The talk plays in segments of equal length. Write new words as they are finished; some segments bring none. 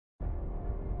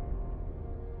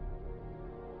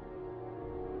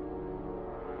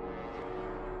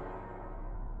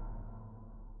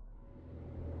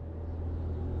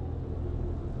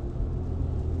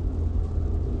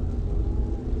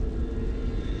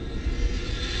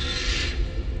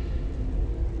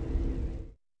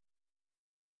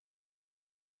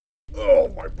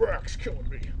My back's killing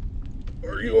me.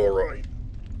 Are you alright?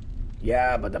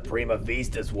 Yeah, but the Prima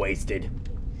Vista's wasted.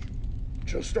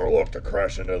 Just our luck to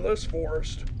crash into this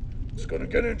forest. It's gonna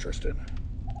get interesting.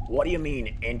 What do you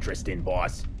mean, interesting,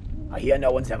 boss? I hear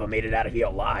no one's ever made it out of here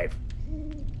alive.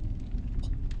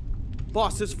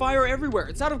 Boss, there's fire everywhere.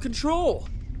 It's out of control.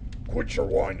 Quit your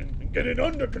whining and get it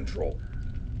under control.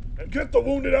 And get the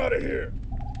wounded out of here.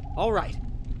 All right.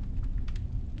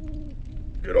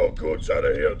 Get our goods out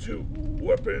of here, too.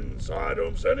 Weapons,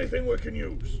 items, anything we can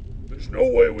use. There's no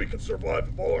way we can survive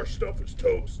if all our stuff is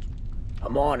toast.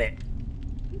 I'm on it.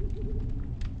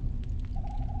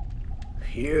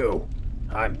 Phew.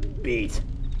 I'm beat.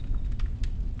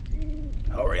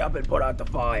 Hurry up and put out the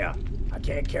fire. I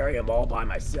can't carry them all by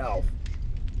myself.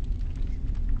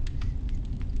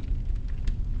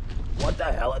 What the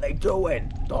hell are they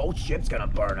doing? The whole ship's gonna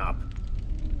burn up.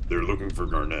 They're looking for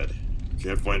Garnet.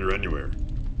 Can't find her anywhere.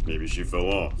 Maybe she fell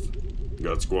off.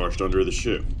 Got squashed under the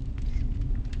ship.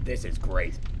 This is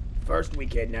great. First we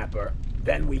kidnap her,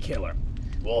 then we kill her.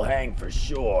 We'll hang for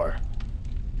sure.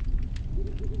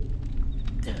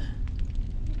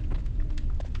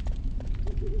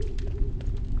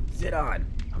 Zidane,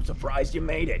 I'm surprised you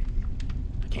made it.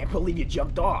 I can't believe you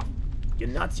jumped off. You're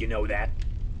nuts, you know that.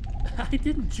 I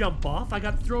didn't jump off. I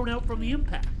got thrown out from the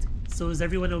impact. So is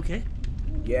everyone okay?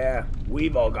 Yeah,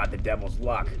 we've all got the devil's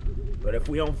luck. But if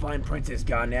we don't find Princess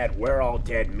Garnet, we're all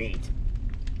dead meat.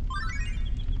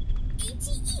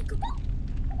 ATE, Google.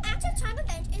 Active Time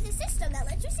Event is a system that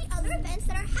lets you see other events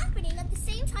that are happening at the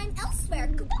same time elsewhere,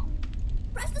 Google.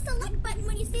 Press the select button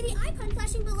when you see the icon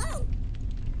flashing below.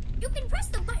 You can press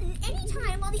the button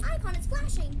anytime while the icon is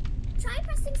flashing. Try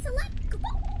pressing select,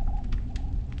 Google.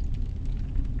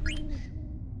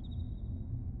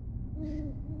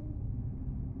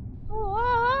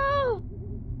 Whoa!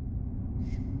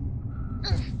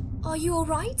 Are you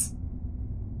alright?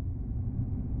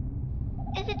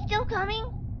 Is it still coming?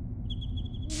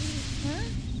 Huh?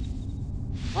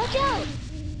 Watch out!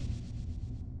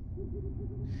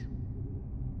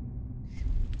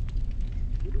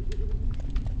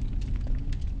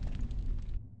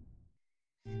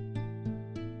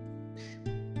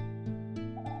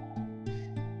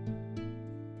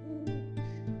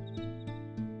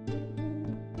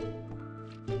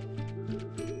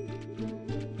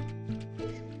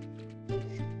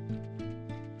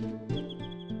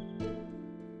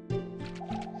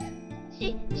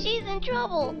 She's in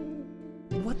trouble.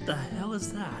 What the hell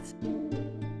is that?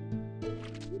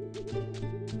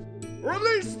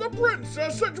 Release the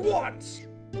princess at once!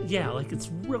 Yeah, like it's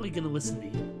really gonna listen to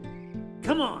you.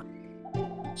 Come on!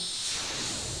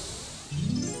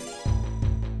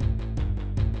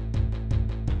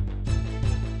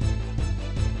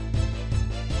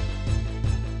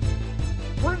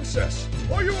 Princess,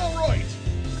 are you alright?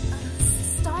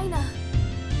 Steiner.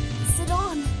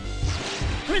 Zidane.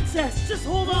 Princess, just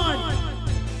hold on!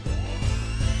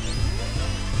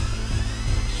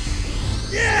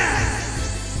 Yeah!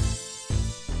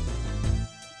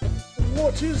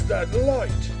 What is that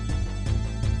light?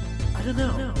 I don't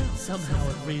know. Somehow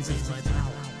it raises my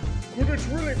power. Could it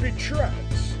really be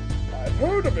trance? I've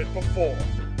heard of it before.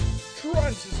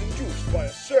 Trance is induced by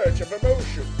a surge of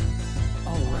emotion.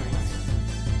 Alright.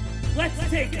 Let's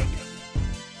take it!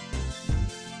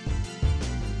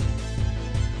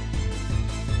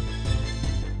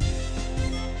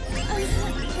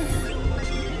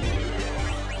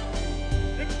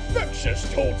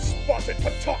 Infectious toad spotted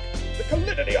Patok! The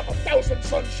calinity of 1,000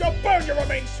 suns shall burn your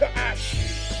remains to ash!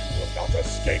 You will not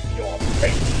escape your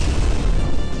fate!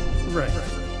 Right.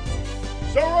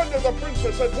 Surrender the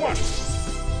princess at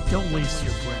once! Don't waste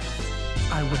your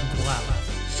breath. I wouldn't allow it.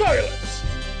 Silence!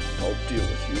 I'll deal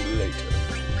with you later.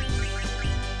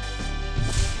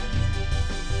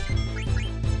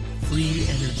 Free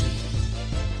energy.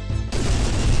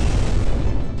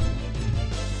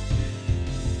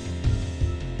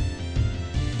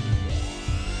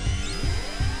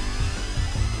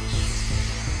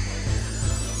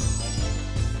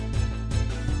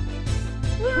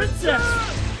 Princess!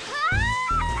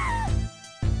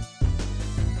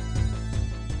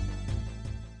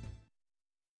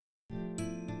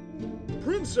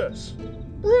 Princess!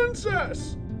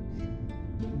 Princess!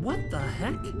 What the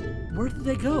heck? Where did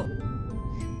they go?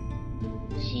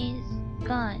 She's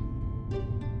gone.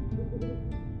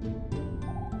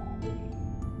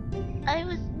 I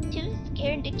was too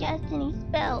scared to cast any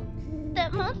spell.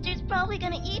 That monster's probably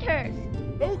gonna eat her.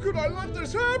 How could I let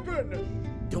this happen?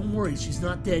 Don't worry, she's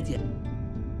not dead yet.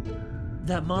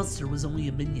 That monster was only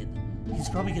a minion. He's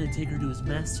probably gonna take her to his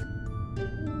master.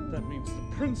 That means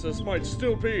the princess might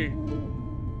still be...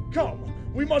 Come,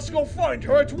 we must go find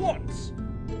her at once!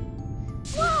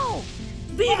 No!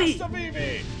 Vivi! Master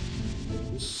Vivi!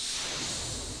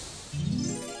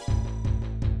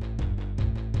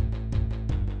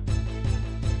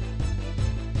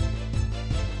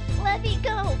 Let me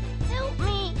go! Help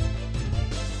me!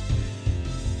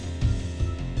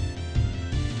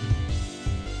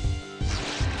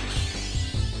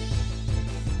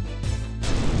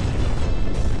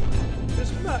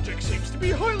 This magic seems to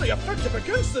be highly effective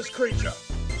against this creature.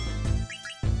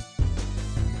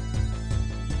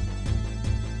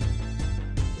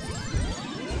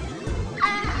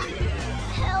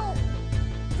 Help!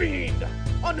 Fiend!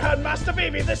 Unhand Master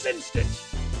Vivi this instant!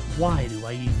 Why do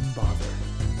I even bother?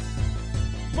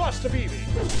 Master Vivi,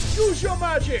 use your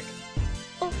magic!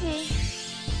 Okay.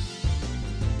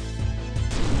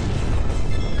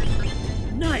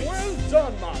 Nice! Well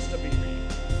done, Master Vivi!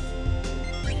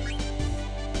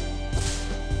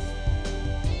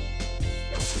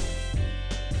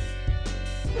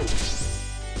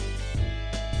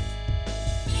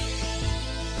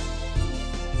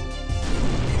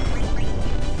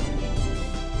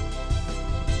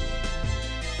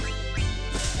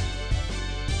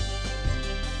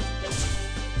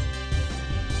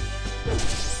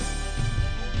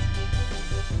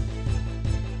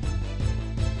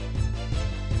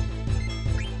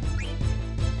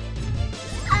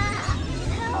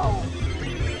 Help!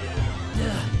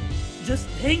 Just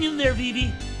hang in there,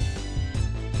 Vivi.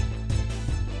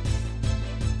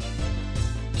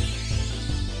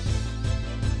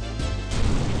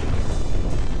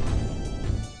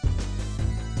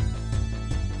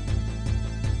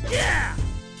 Yeah!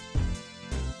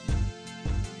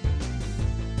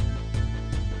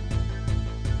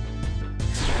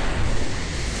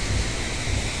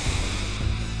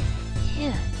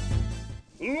 Phew.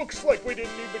 Looks like we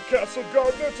didn't need the castle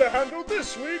gardener to handle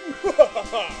this swing! Phew.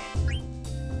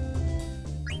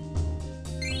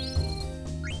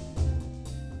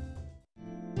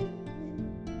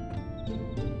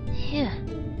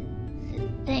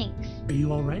 Thanks. Are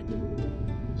you alright?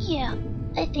 Yeah,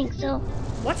 I think so.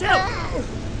 Watch out!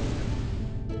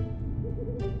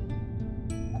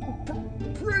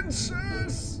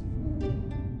 Princess!